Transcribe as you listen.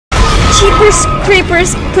Jeepers,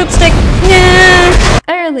 creepers, poopstick. Yeah.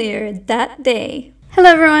 Earlier that day. Hello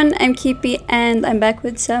everyone, I'm Keepy and I'm back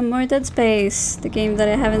with some more Dead Space, the game that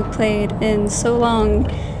I haven't played in so long.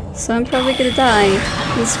 So I'm probably gonna die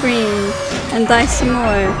and scream and die some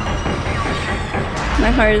more.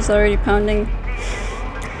 My heart is already pounding.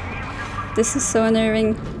 This is so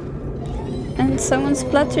unnerving. And someone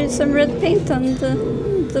splattered some red paint on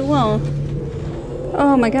the wall.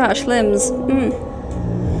 Oh my gosh, limbs.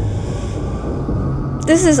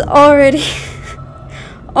 This is already...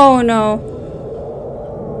 Oh no.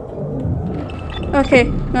 Okay,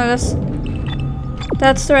 no, that's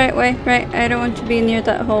the right way, right? I don't want to be near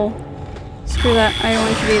that hole. Screw that, I don't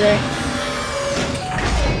want to be there.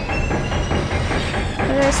 How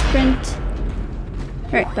do I sprint?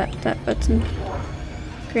 Right, that button.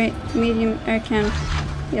 Great, medium air can.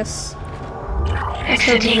 Yes.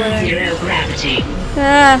 Exiting zero gravity.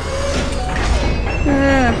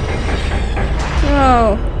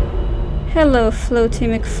 Oh. Hello, Floaty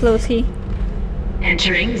McFloaty.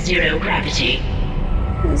 Entering zero gravity.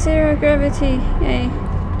 Zero gravity, yay.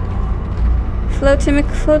 Floaty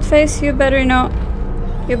McFloatface, you better not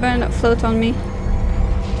float on me.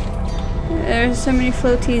 There's so many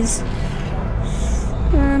floaties.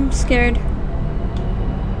 I'm scared.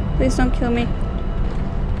 Please don't kill me.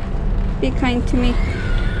 Be kind to me.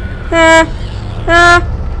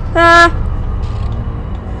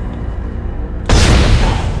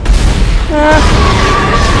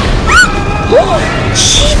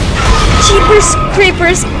 Jeepers,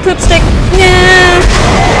 creepers, poopstick. Yeah.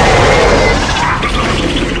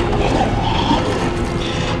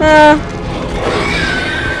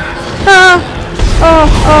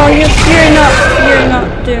 Oh, you're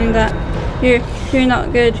not doing that. You're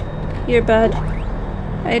not good. You're bad.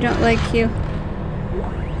 I don't like you.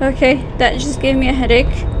 Okay, that just gave me a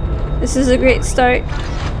headache. This is a great start.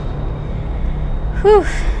 Whew.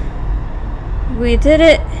 We did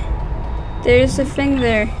it. There's a thing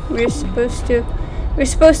there. We're supposed to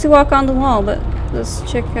walk on the wall, but let's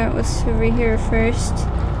check out what's over here first.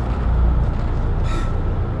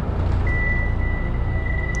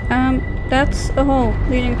 That's a hole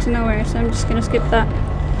leading to nowhere, so I'm just gonna skip that.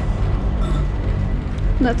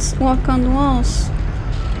 Let's walk on the walls.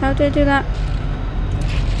 How did I do that?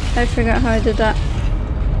 I forgot how I did that.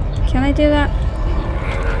 Can I do that?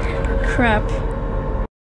 Crap.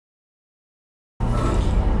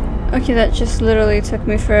 Okay, that just literally took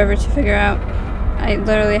me forever to figure out. I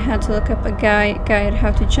literally had to look up a guide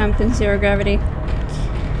how to jump in zero gravity.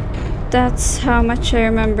 That's how much I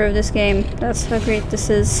remember of this game. That's how great this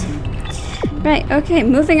is. Right, okay,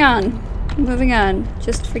 moving on. Moving on.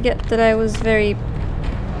 Just forget that I was very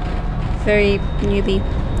newbie.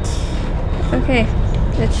 Okay,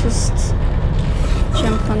 let's just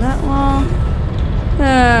jump on that wall.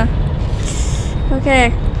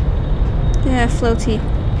 Okay. Yeah, floaty.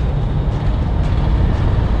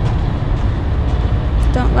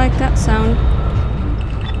 Don't like that sound.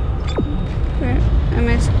 Where am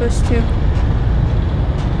I supposed to?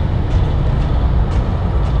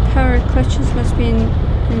 Power clutches must be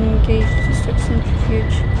engaged to start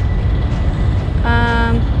centrifuge.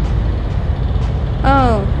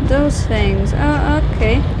 Oh, those things. Oh,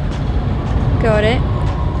 okay. Got it.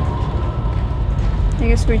 I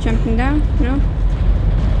guess we're jumping down? No?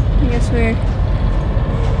 I guess we're...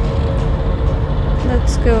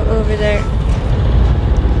 Let's go over there.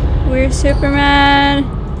 We're Superman!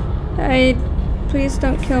 Please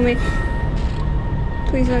don't kill me.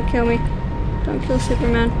 Please don't kill me. Don't kill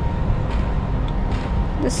Superman.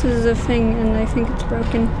 This is a thing and I think it's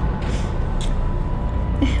broken.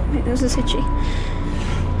 My nose is itchy.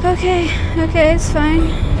 Okay, it's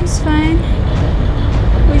fine. It's fine.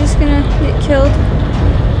 We're just gonna get killed.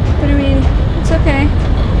 But I mean, it's okay.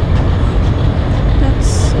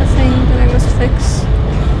 That's a thing that I must fix.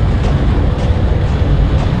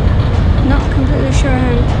 Not completely sure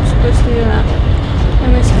how I'm supposed to do that.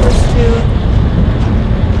 Am I supposed to...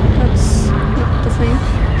 That's not the thing.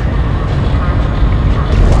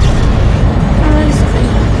 Oh, that is the thing.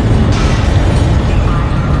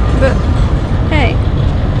 But, hey.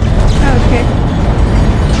 Okay.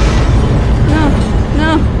 No.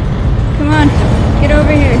 Come on. Get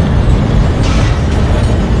over here.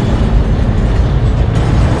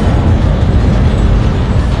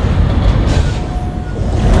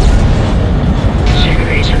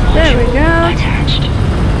 There we go.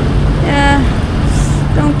 Yeah.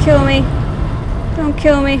 Don't kill me. Don't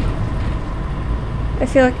kill me. I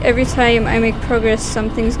feel like every time I make progress,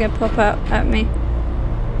 something's gonna pop out at me.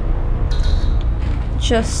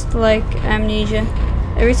 Just like amnesia.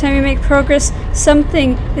 Every time you make progress,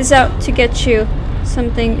 something is out to get you.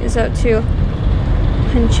 something is out to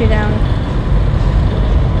hunt you down.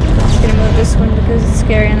 I'm just gonna move this one because it's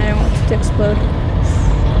scary and I don't want it to explode.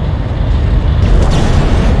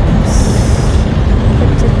 Put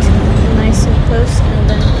it nice and close and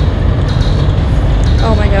then...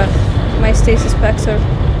 Oh my god, my stasis packs are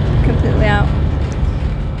completely out.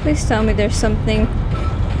 Please tell me there's something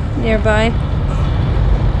nearby.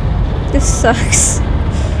 This sucks.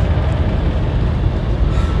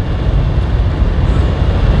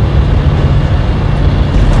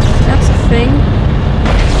 That's a thing.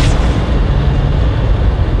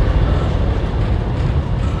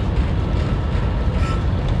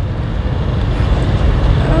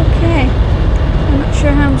 Okay. I'm not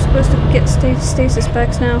sure how I'm supposed to get stasis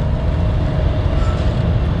packs now.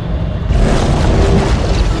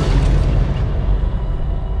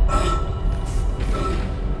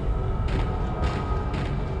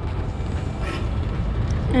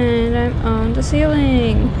 And I'm on the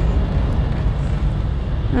ceiling.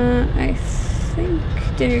 I think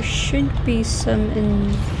there should be some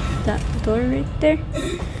in that door right there.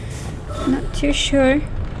 Not too sure.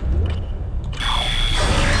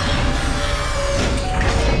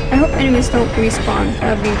 I hope enemies don't respawn.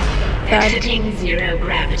 That would be bad. Exiting 0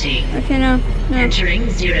 gravity. Okay, no. Entering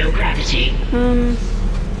 0 gravity.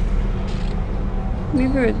 Maybe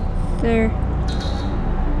we're there.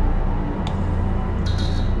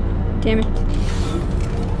 Damn it.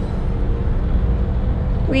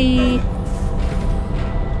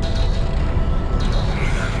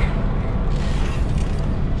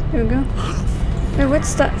 There we go. Oh,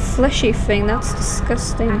 what's that fleshy thing? That's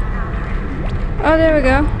disgusting. Oh, there we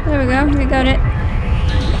go. There we go. We got it.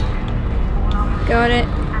 Got it.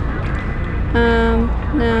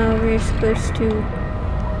 Now we're supposed to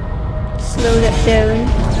slow that down.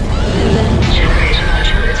 And then... Generator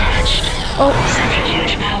module attached. Oh!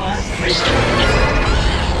 Centrifuge power restored.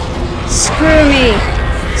 Screw me!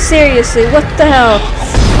 Seriously, what the hell?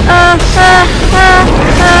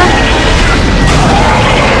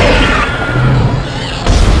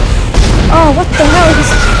 Oh, what the hell?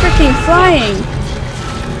 He's freaking flying!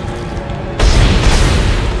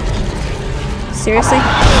 Seriously?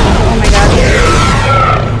 Oh my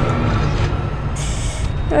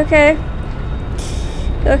god. Okay.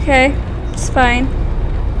 Okay. It's fine.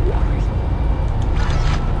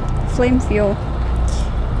 Flame fuel.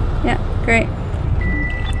 Yeah, great.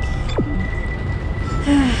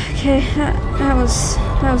 Okay, that was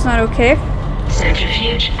not okay.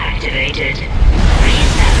 Centrifuge activated.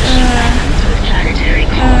 Reestablishing balance with planetary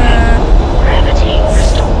cargo. Gravity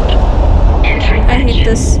restored. Entering I hate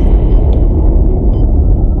this.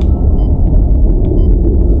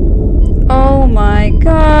 Oh my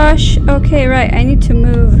gosh. Okay, right. I need to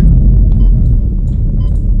move.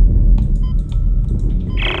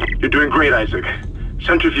 You're doing great, Isaac.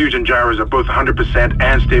 Centrifuge and gyros are both 100%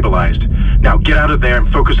 and stabilized. Now get out of there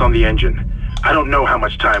and focus on the engine. I don't know how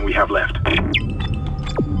much time we have left.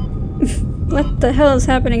 What the hell is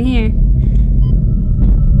happening here?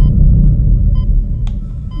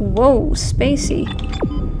 Whoa, spacey.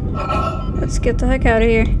 Let's get the heck out of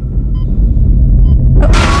here. Oh.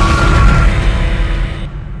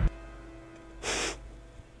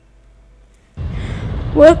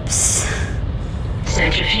 Whoops.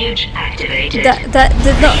 Centrifuge activated. That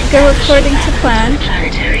did not go according to plan.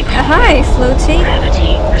 Planetary Hi, Floaty.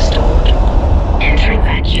 Gravity restored. Entering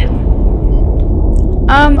vacuum.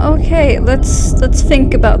 Okay, let's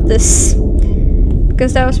think about this.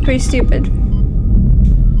 Because that was pretty stupid.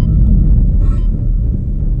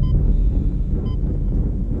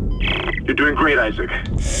 You're doing great, Isaac.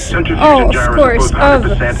 Centrifuge Oh, and of gyros course. are Of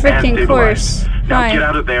both 100% and freaking stabilized. course. Now Hi. get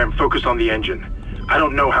out of there and focus on the engine. I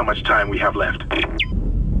don't know how much time we have left.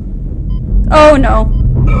 Oh no.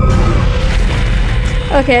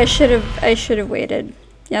 Okay, I should have waited.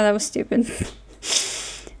 Yeah, that was stupid.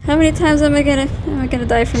 How many times am I gonna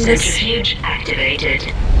die from this? Centrifuge activated.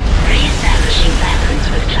 Reestablishing balance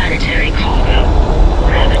with planetary cargo.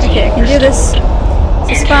 Gravity Okay, I can do this.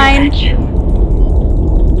 This is fine. Vacuum.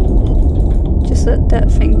 Just let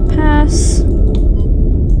that thing pass.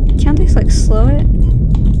 Can't I like slow it?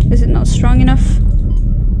 Is it not strong enough?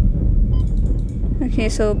 Okay,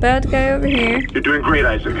 so bad guy over here. You're doing great,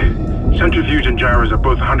 Isaac. Centrifuge and gyros are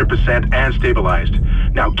both 100% and stabilized.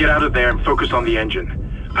 Now get out of there and focus on the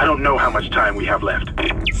engine. I don't know how much time we have left.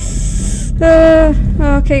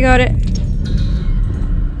 Okay, got it.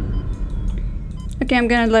 Okay, I'm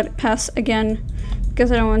gonna let it pass again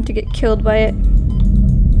because I don't want to get killed by it.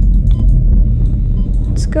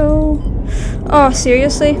 Let's go. Oh,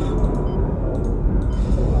 seriously?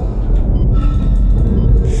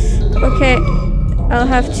 Okay, I'll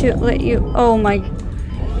have to let you. Oh my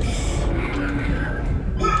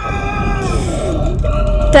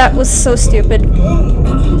That was so stupid.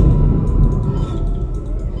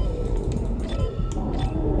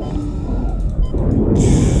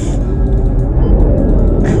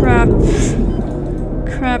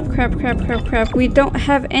 Crap. We don't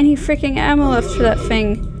have any freaking ammo left for that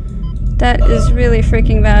thing. That is really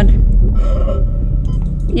freaking bad.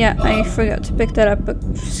 Yeah, I forgot to pick that up, but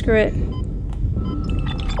screw it.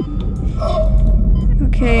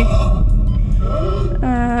 Okay.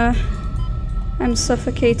 I'm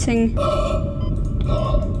suffocating.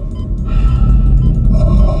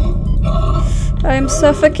 I'm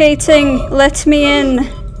suffocating! Let me in!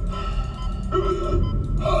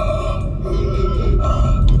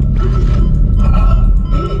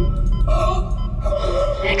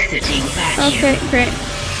 Okay, great.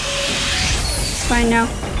 It's fine now.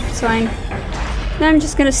 It's fine. Now I'm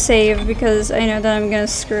just gonna save because I know that I'm gonna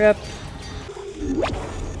screw up.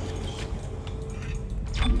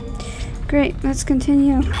 Great, let's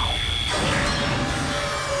continue.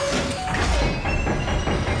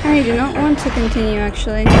 I do not want to continue,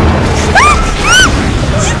 actually. What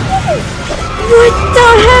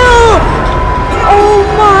the hell? Oh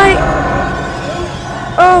my...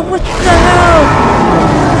 Oh, what the hell?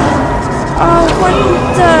 Oh, what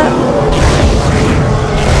the...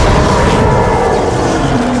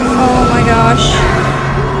 Oh my gosh.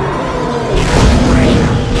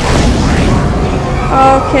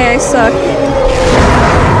 Okay, I suck.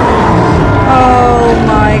 Oh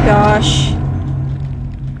my gosh.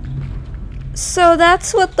 So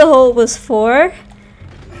that's what the hole was for?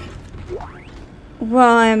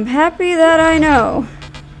 Well, I'm happy that I know.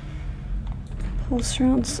 Pulse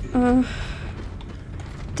rounds.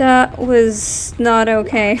 That was not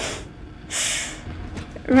okay.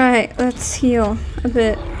 Right, let's heal a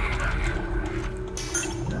bit.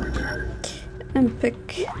 And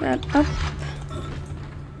pick that up.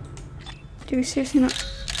 Do we seriously not?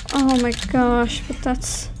 Oh my gosh, but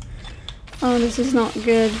that's... Oh, this is not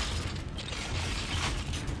good.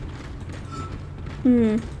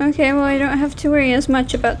 Okay, well I don't have to worry as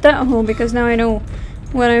much about that hole because now I know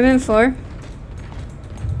what I'm in for.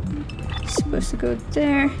 Supposed to go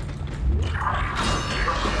there.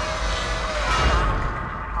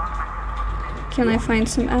 Can I find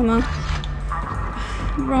some ammo?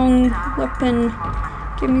 Wrong weapon.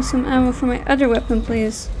 Give me some ammo for my other weapon,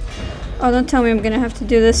 please. Oh, don't tell me I'm gonna have to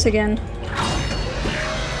do this again.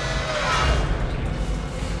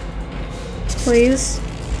 Please.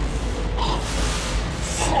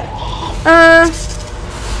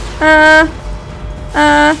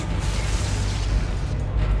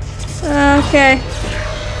 Okay.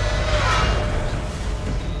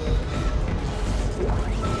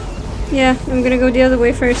 Yeah, I'm gonna go the other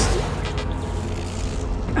way first.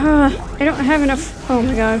 I don't have enough. Oh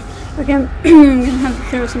my god. Okay, I'm gonna have to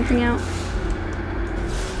throw something out.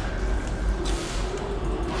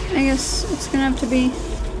 I guess it's gonna have to be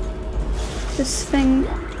this thing.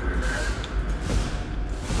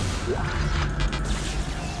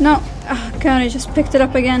 No. Oh god, I just picked it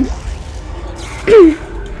up again.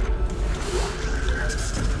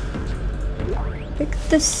 Pick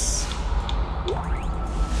this.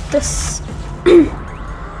 This.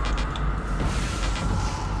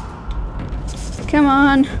 Come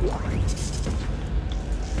on.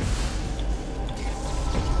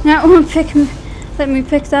 That won't pick me. Let me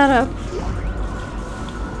pick that up.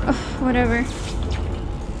 Oh, whatever.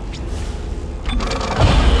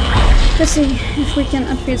 Let's see if we can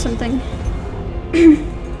upgrade something.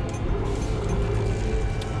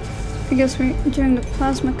 I guess we're doing the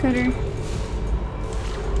plasma cutter.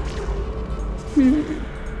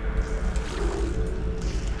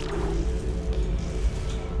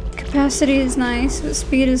 Capacity is nice, but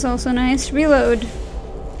speed is also nice. Reload.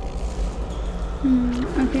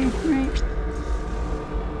 Okay, right.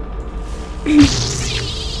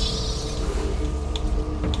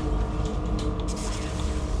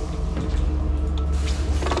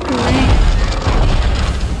 Great.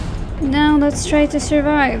 Now let's try to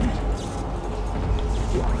survive.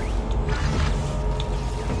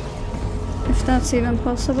 If that's even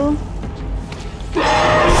possible.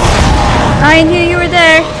 I knew you were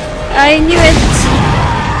there! I knew it!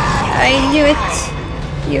 I knew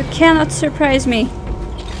it! You cannot surprise me.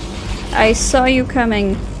 I saw you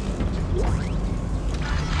coming.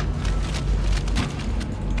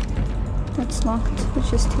 That's locked,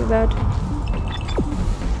 which is too bad.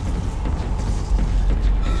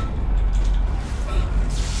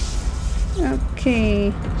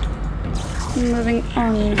 Okay. Moving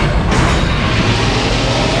on.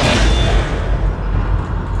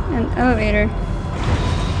 An elevator.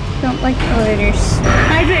 Don't like elevators.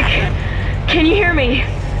 Isaac! Can you hear me?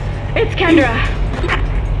 It's Kendra.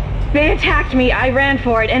 They attacked me, I ran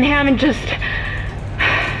for it, and Hammond just...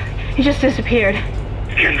 he just disappeared.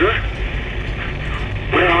 Kendra?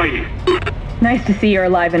 Where are you? Nice to see you're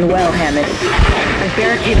alive and well, Hammond. I've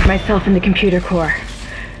barricaded myself in the computer core.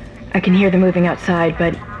 I can hear them moving outside,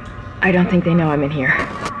 but I don't think they know I'm in here.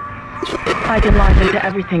 I can launch into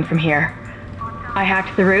everything from here. I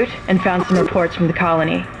hacked the route and found some reports from the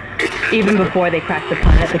colony. Even before they cracked the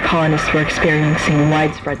planet, the colonists were experiencing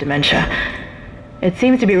widespread dementia. It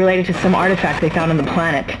seems to be related to some artifact they found on the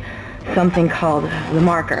planet. Something called the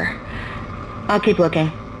marker. I'll keep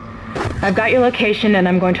looking. I've got your location and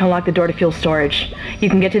I'm going to unlock the door to fuel storage. You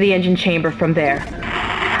can get to the engine chamber from there.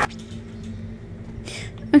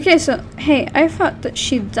 Okay, so, hey, I thought that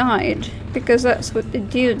she died, because that's what the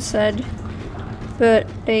dude said. But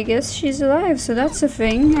I guess she's alive, so that's a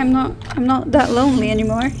thing. I'm not that lonely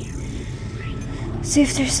anymore. See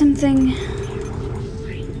if there's something...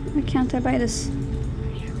 Why can't I buy this?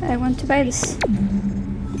 I want to buy this.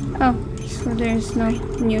 Oh, so there's no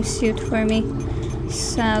new suit for me,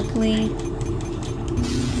 sadly.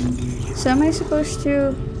 So am I supposed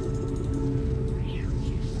to...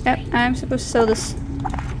 Yep, I'm supposed to sell this.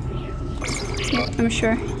 Yep, I'm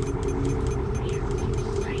sure.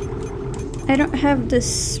 I don't have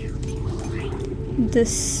this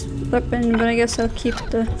weapon, but I guess I'll keep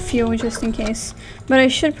the fuel just in case. But I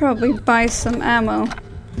should probably buy some ammo.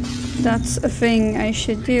 That's a thing I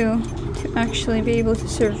should do to actually be able to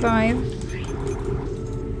survive.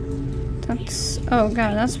 That's... oh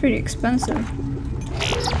god, that's pretty expensive.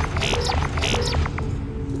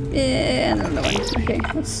 Yeah, another one. Okay,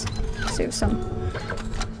 let's save some.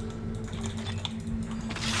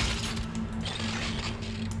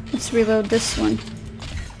 Let's reload this one.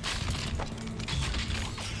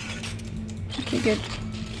 Okay, good.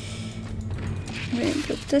 Wait,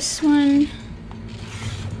 put this one.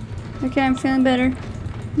 Okay, I'm feeling better.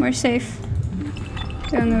 More safe.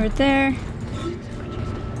 Going over there.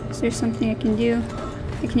 Is there something I can do?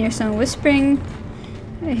 I can hear some whispering.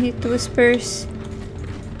 I hate the whispers.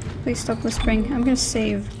 Please stop whispering. I'm gonna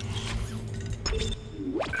save.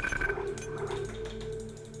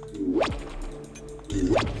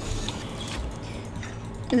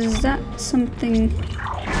 Is that something?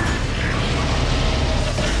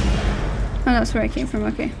 Oh, that's where I came from.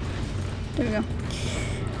 Okay. There we go.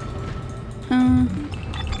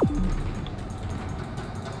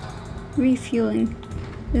 Refueling.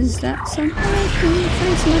 Is that something I can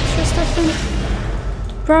find some extra stuff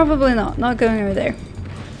in? Probably not. Not going over there.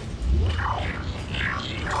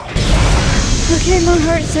 Okay, more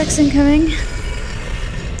heart attacks incoming.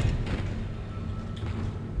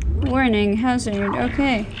 Warning, hazard.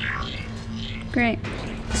 Okay. Great.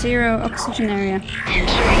 0 oxygen area.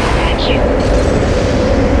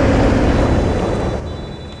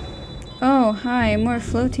 Oh, hi. More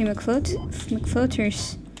floaty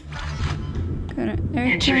McFloaters. Got it.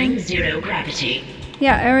 Entering 0 gravity.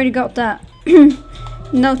 Yeah, I already got that.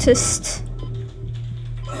 Noticed.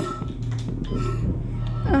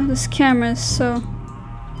 Oh, this camera is so...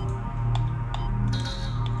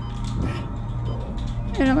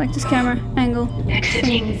 I don't like this camera angle.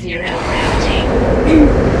 Exiting 0 gravity.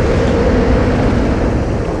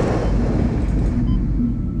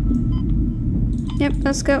 Yep,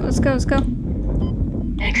 let's go, let's go, let's go.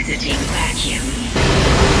 Exiting vacuum.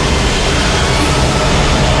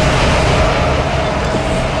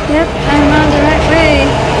 Yep, I'm on the right way.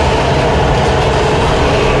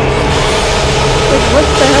 Wait, what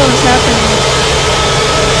the hell is happening?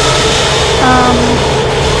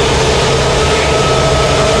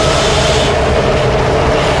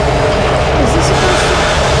 Is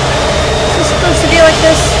this supposed to be like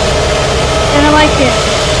this? I don't like it.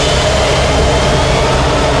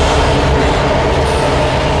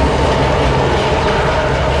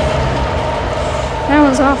 That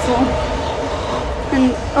was awful.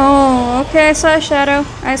 And oh, okay, I saw a shadow.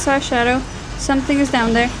 I saw a shadow. Something is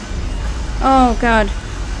down there. Oh god.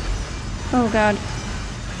 Oh god.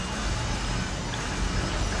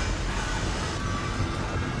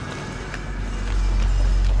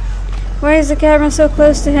 Why is the camera so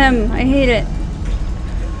close to him? I hate it.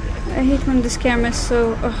 I hate when this camera is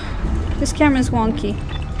so... ugh. This camera is wonky.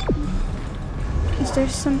 Is there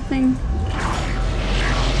something...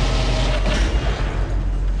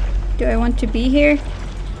 Do I want to be here?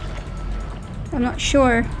 I'm not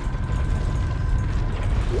sure.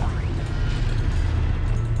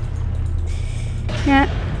 Yeah,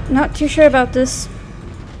 not too sure about this.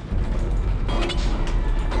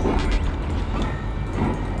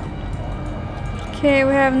 Okay,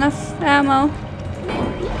 we have enough ammo.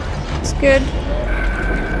 It's good.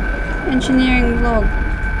 Engineering log.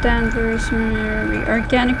 Danvers,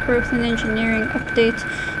 organic growth and engineering update.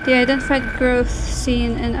 The identified growth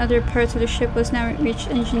seen in other parts of the ship was now reached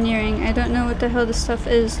engineering. I don't know what the hell this stuff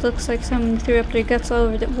is. Looks like someone threw up their guts all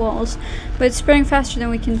over the walls. But it's spreading faster than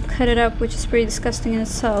we can cut it up, which is pretty disgusting in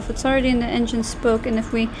itself. It's already in the engine spoke, and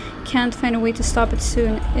if we can't find a way to stop it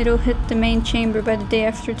soon, it'll hit the main chamber by the day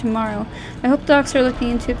after tomorrow. I hope docs are looking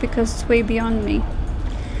into it because it's way beyond me.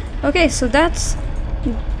 Okay, so that's...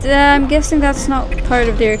 I'm guessing that's not part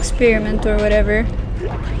of their experiment or whatever.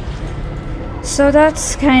 So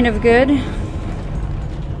that's kind of good.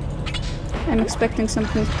 I'm expecting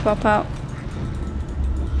something to pop out.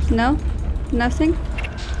 No? Nothing?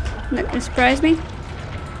 Not gonna surprise me?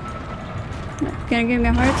 Not gonna give me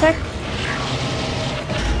a heart attack?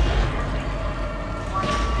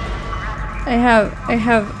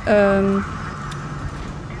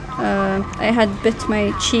 I had bit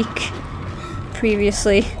my cheek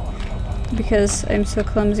previously because I'm so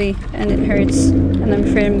clumsy and it hurts, and I'm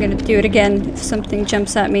afraid I'm gonna do it again if something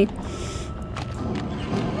jumps at me.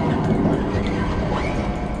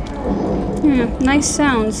 Nice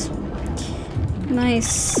sounds.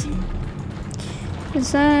 Nice.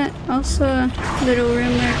 Is that also a little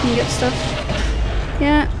room where I can get stuff?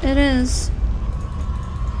 Yeah, it is.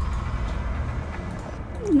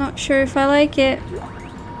 Not sure if I like it.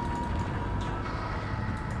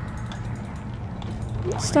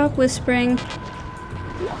 Stop whispering.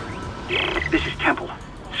 This is Temple.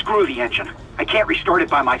 Screw the engine. I can't restart it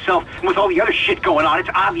by myself, and with all the other shit going on, it's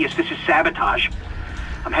obvious this is sabotage.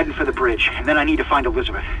 I'm heading for the bridge, and then I need to find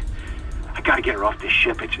Elizabeth. I gotta get her off this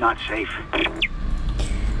ship. It's not safe.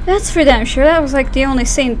 That's for damn sure. That was like the only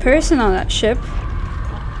sane person on that ship.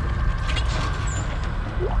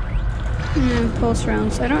 Pulse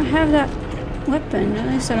rounds. I don't have that weapon. At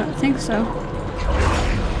least I don't think so.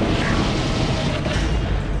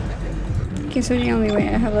 Okay, so the only way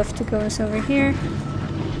I have left to go is over here.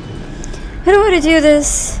 I don't want to do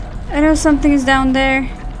this. I know something is down there.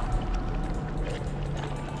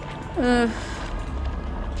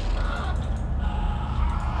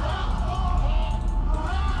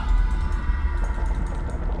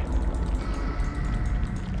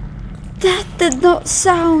 That did not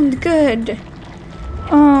sound good.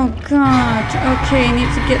 Oh god. Okay, I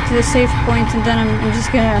need to get to the safe point and then I'm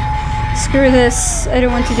just gonna screw this. I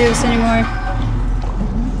don't want to do this anymore.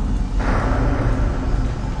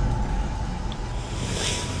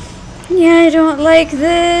 Yeah, I don't like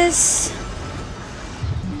this.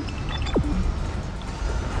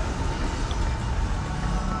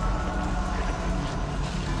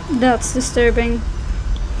 That's disturbing.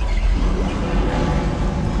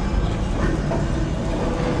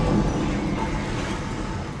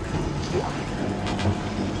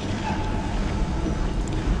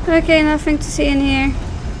 Okay, nothing to see in here.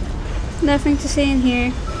 Nothing to see in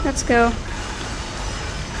here. Let's go.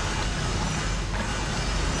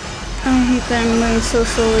 I hate that I'm moving so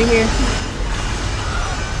slowly here.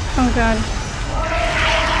 Oh god.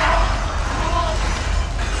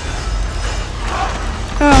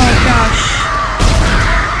 Oh gosh.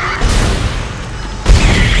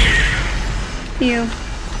 Ew.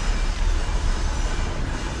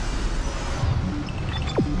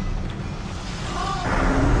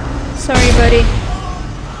 Sorry, buddy.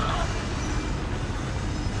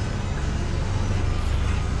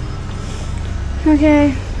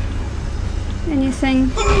 Okay. Anything?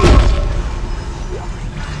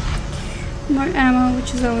 More ammo,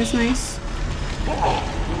 which is always nice.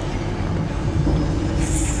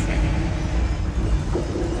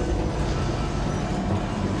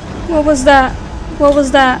 What was that? What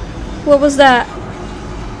was that? What was that?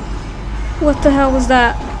 What the hell was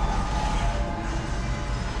that?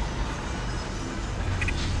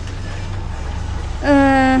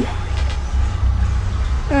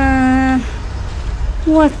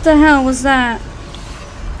 What the hell was that?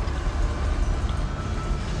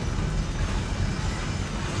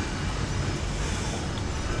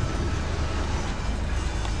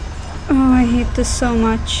 Oh, I hate this so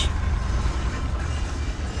much.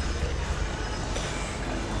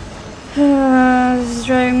 This is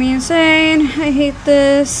driving me insane. I hate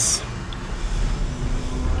this.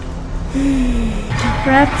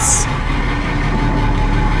 Rats.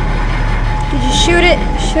 Did you shoot it?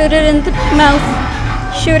 Shoot it in the mouth.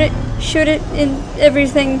 Shoot it. Shoot it in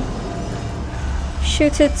everything.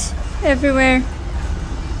 Shoot it everywhere.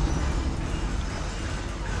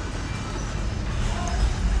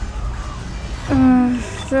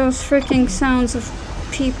 Those freaking sounds of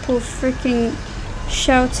people freaking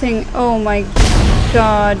shouting. Oh my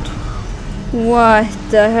god. What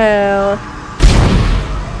the hell?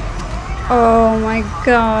 Oh my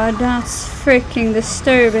god, that's freaking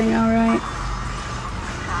disturbing, alright.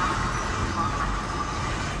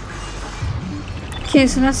 Okay,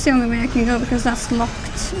 so that's the only way I can go because that's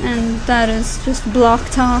locked and that is just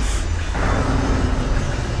blocked off.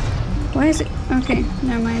 Why is it? Okay,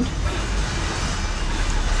 never mind.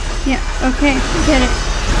 Yeah, okay, get it.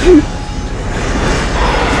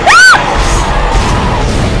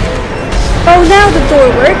 Oh, now the door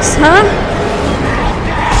works, huh?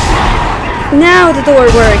 Now the door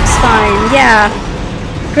works fine, yeah.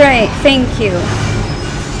 Great, thank you.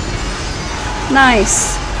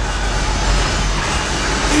 Nice.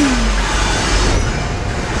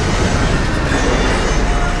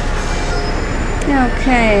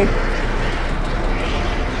 Okay.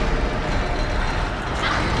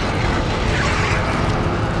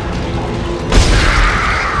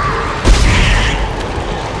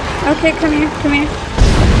 Okay, come here, come here.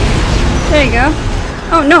 There you go.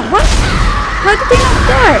 Oh no, what? How did they not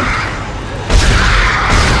die?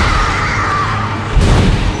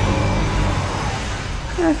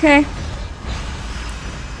 Okay.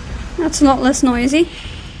 That's a lot less noisy.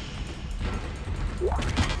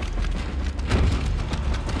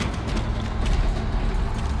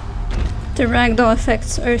 The ragdoll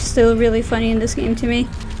effects are still really funny in this game to me.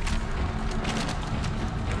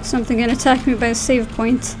 Something can attack me by a save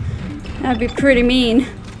point. That'd be pretty mean.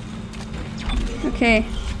 Okay.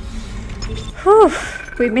 Whew,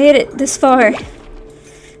 we made it this far.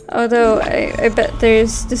 Although I bet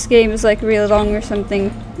this game is like really long or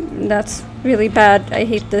something. That's really bad. I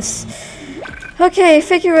hate this. Okay,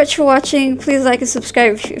 thank you very much for watching. Please like and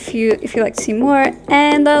subscribe if you like to see more,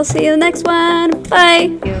 and I'll see you in the next one.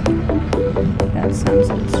 Bye. That sounds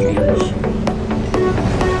a bit strange.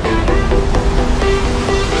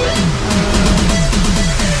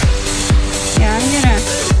 Yeah, I'm gonna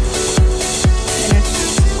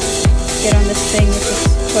get on this thing with this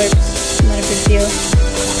corpse. Not a big deal.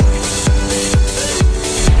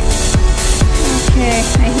 Okay,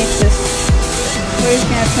 I hate this. Who's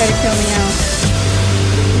gonna try to kill me now?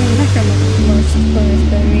 I mean, necromorphs, of course,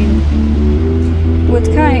 but I mean, what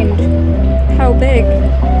kind? How big?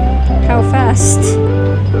 How fast?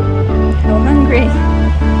 How hungry?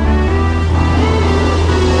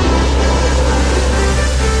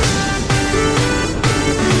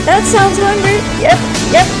 That sounds hungry. Yep.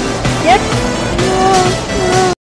 Oh.